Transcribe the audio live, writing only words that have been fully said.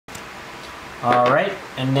Alright,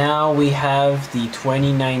 and now we have the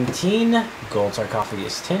 2019 Gold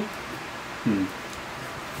Sarcophagus tin.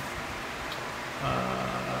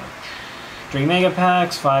 3 mega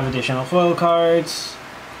packs, 5 additional foil cards.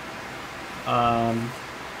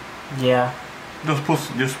 Yeah. Just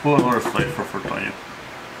pull another slide for Fortuna.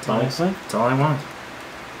 Honestly, That's all I want.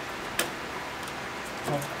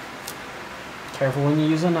 careful when you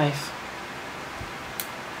use a knife.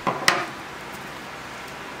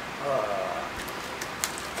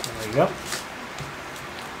 There we go.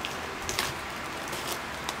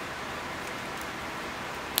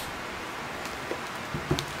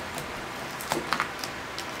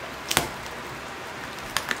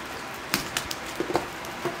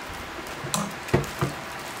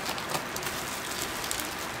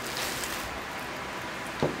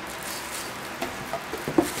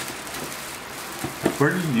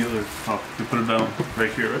 Where did the other? Oh, you put it down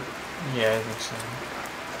right here, right? Yeah, I think so.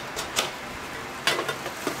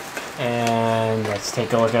 And let's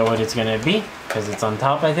take a look at what it's gonna be, because it's on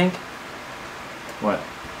top, I think. What?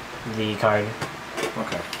 The card.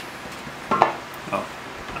 Okay. Oh.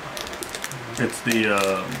 It's the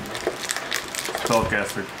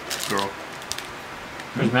spellcaster girl.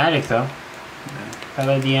 Prismatic though. Yeah.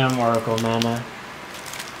 Palladium, Oracle Mana.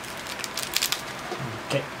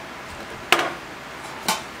 Okay.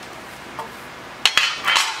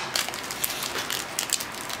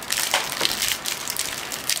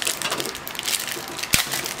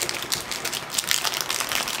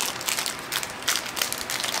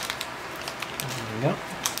 There we go.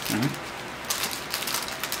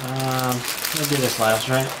 We'll do this last,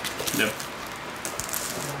 right? Yep.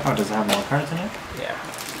 Oh, does it have more cards in it? Yeah.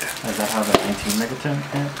 Does that have a 19 megaton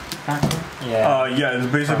factor? Yeah. Yeah,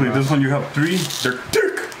 it's basically this one you have 3, they're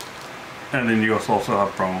tick! And then you also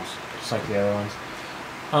have promos. Just like the other ones.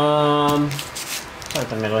 Start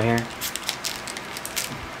the middle here.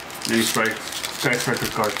 Then you strike Sky Striker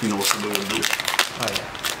cards, you know what to do with this. Oh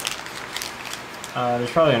yeah.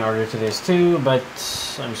 There's probably an order to this too, but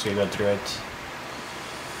I'm just gonna go through it.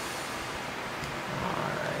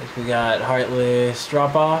 Alright, we got Heartless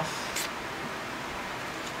Drop Off.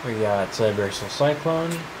 We got Celebration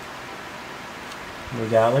Cyclone. We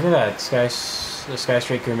got, look at that, the Sky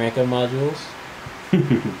Striker Mecha modules.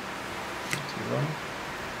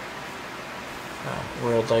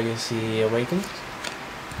 World Legacy Awakened.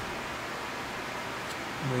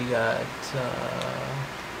 We got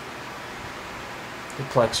the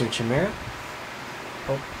Plexer Chimera.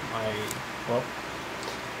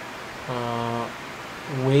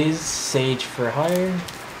 Wiz Sage for Hire.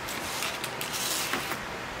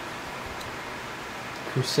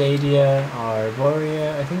 Crusadia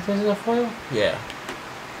Arborea. I think this is a foil? Yeah.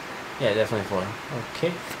 Yeah, definitely foil.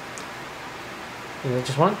 Okay. Is it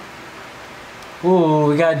just one? Ooh,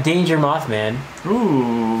 we got Danger Mothman.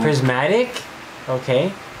 Ooh. Prismatic.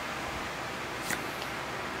 Okay.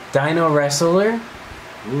 Dino Wrestler.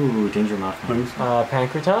 Ooh, Danger Mothman.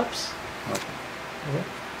 Pancratops. Okay. Okay.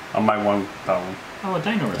 I might want that one. Oh, a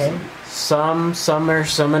Dino Okay. Wrestler. Summoner.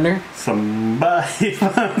 Somebody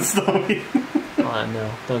wants me. Oh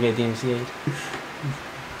no, don't get DMCA'd.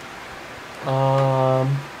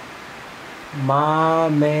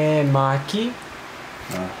 Mamemaki.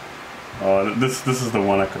 Oh, this is the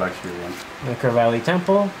one I could actually run. Necker Valley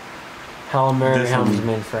Temple. Helmer, This one.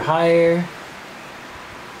 Helmsman for Hire.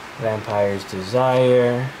 Vampire's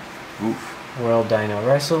Desire. Oof. World Dino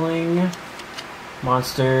Wrestling.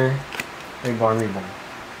 Monster. Reborn.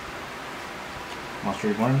 Monster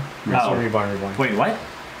Reborn? Monster Oh. Reborn. Wait, what?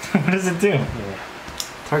 What does it do? Yeah.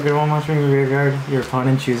 Target one monster in your graveyard. Your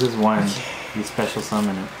opponent chooses one. You special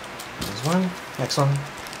summon it. There's one. Next one.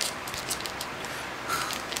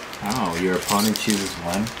 Oh, your opponent chooses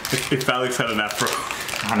one. If Alex had an afro.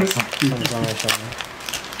 Honestly. Comes on my shoulder.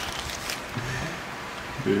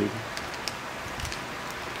 Dude.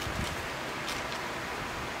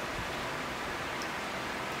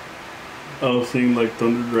 I was seeing like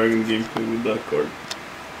Thunder Dragon gameplay with that card.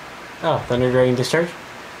 Oh, Thunder Dragon Discharge.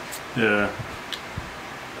 Yeah.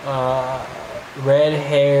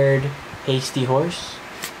 Red-haired Hasty Horse.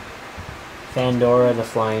 Fandora the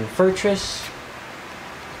Flying Fortress.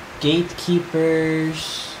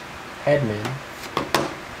 Gatekeepers Headman.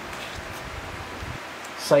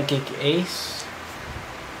 Psychic Ace.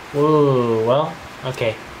 Whoa, well,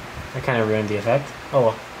 okay. That kind of ruined the effect. Oh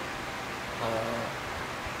well.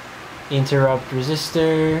 Interrupt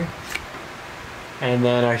Resistor. And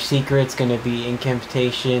then our secret's gonna be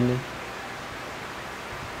Incantation.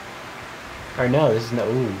 Or no, this is no.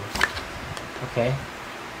 Ooh. Okay.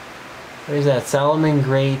 What is that? Salomon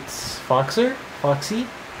Great Foxer? Foxy?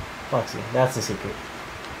 Foxy. That's the secret.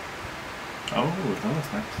 Oh, that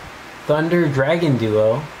looks nice. Thunder Dragon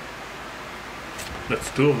Duo. That's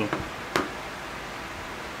 2 of them.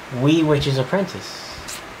 Wee Witch's Apprentice.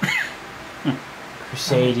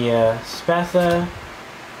 Crusadia Spatha.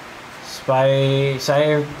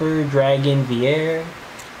 Cyber Dragon Vier.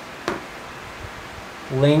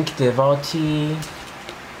 Link Devotee.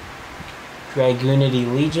 Dragoonity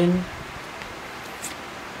Legion.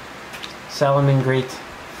 Salamangreat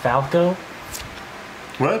Falco.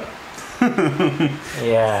 What?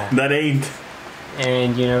 Yeah. That ain't.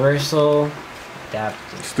 And Universal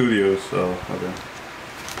Adapted. Studios, so okay.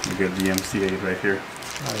 You get the MCA right here.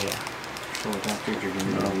 Oh yeah. So after you're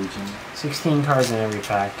getting the Legion. 16 cards in every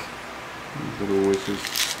pack. Little wishes.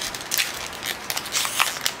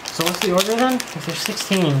 So what's the order then? If there's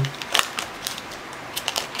 16.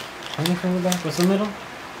 How many from the back? What's the middle?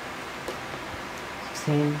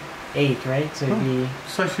 16. 8, right? So it'd be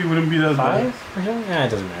This actually wouldn't be that 5 bad. or something? Yeah, it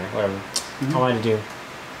doesn't matter. Whatever. I wanted to do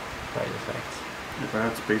right effect. If I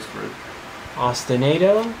had space for it.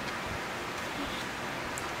 Ostinato.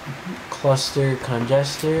 Cluster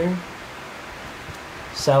Congester.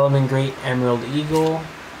 Salamangreat Emerald Eagle.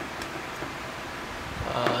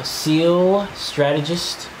 Seal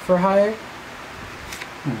Strategist for hire.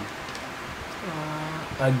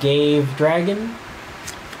 Agave Dragon.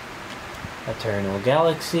 Eternal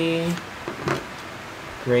Galaxy.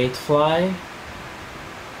 Great Fly.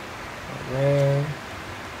 Rare.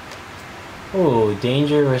 Ooh,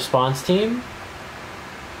 Danger Response Team.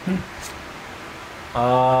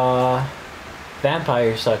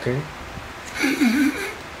 Vampire Sucker.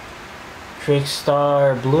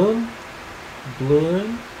 Trickstar Bloom.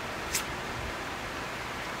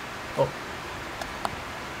 Oh.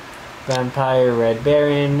 Vampire Red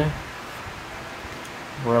Baron.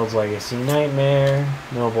 World's Legacy Nightmare.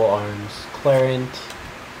 Noble Arms Clarent.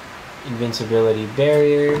 Invincibility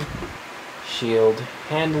Barrier. Shield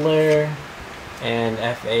Handler. And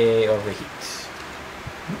FAA Overheat.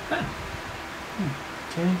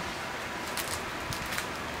 Okay.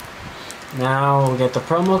 Now we'll get the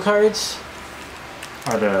promo cards.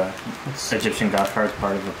 Are the Egyptian God cards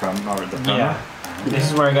part of the promo? Or the promo? Yeah.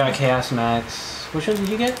 This is where I got Chaos Max. Which one did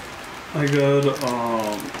you get? I got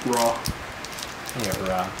raw. I got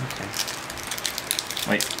Raw. Okay.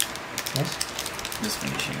 Wait, Yes? just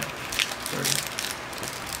finishing up. Sorry.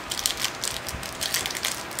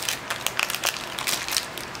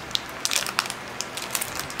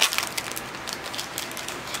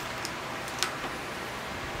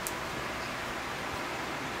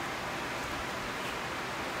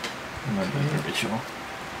 The ritual.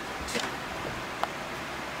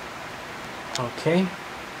 Okay.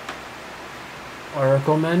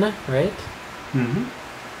 Oracle Mana, right? Mm-hmm.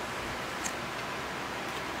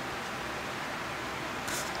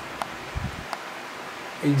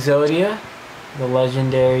 Exodia, the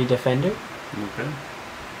legendary defender. Okay.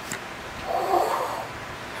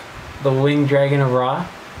 The Winged Dragon of Ra.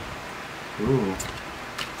 Ooh.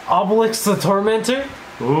 Obelix the Tormentor.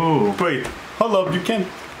 Ooh. Wait, hold up, you can't.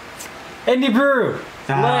 And Nibiru.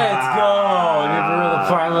 Let's go! Nibiru the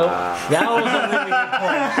Primal. That was a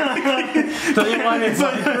really good point. So you wanted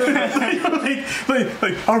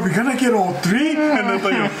like, are we gonna get all 3? And then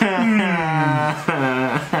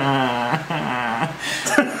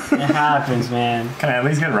It happens, man. Can I at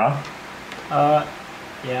least get raw?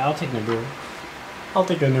 Yeah, I'll take Nibiru. I'll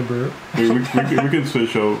take a Nibiru. we can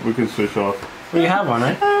switch off. We can switch off. Well, you have one,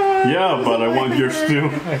 right? Yeah, but I want yours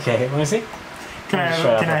too. Okay, let me see. Can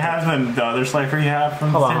I have the other slifer you have from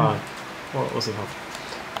Hold the on, tin? hold on. We'll see.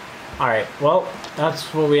 Alright, well,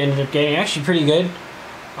 that's what we ended up getting. Actually, pretty good.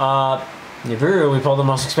 Nibiru, we pulled the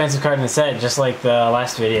most expensive card in the set, just like the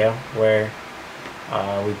last video, where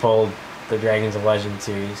we pulled the Dragons of Legend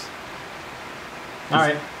series.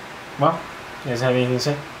 Alright, well, you guys have anything to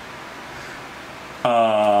say?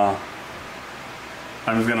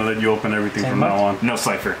 I'm just gonna let you open everything Same from now on. No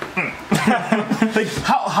cipher. Like,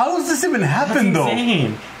 how does this even happen though?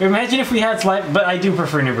 Insane. Imagine if we had Slime, but I do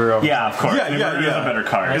prefer Nibiru over Yeah, of course. Yeah, Nibiru is a better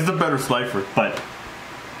card. It's the better slifer. But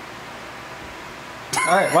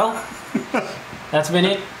Alright, well, that's been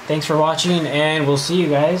it. Thanks for watching, and we'll see you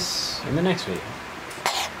guys in the next video.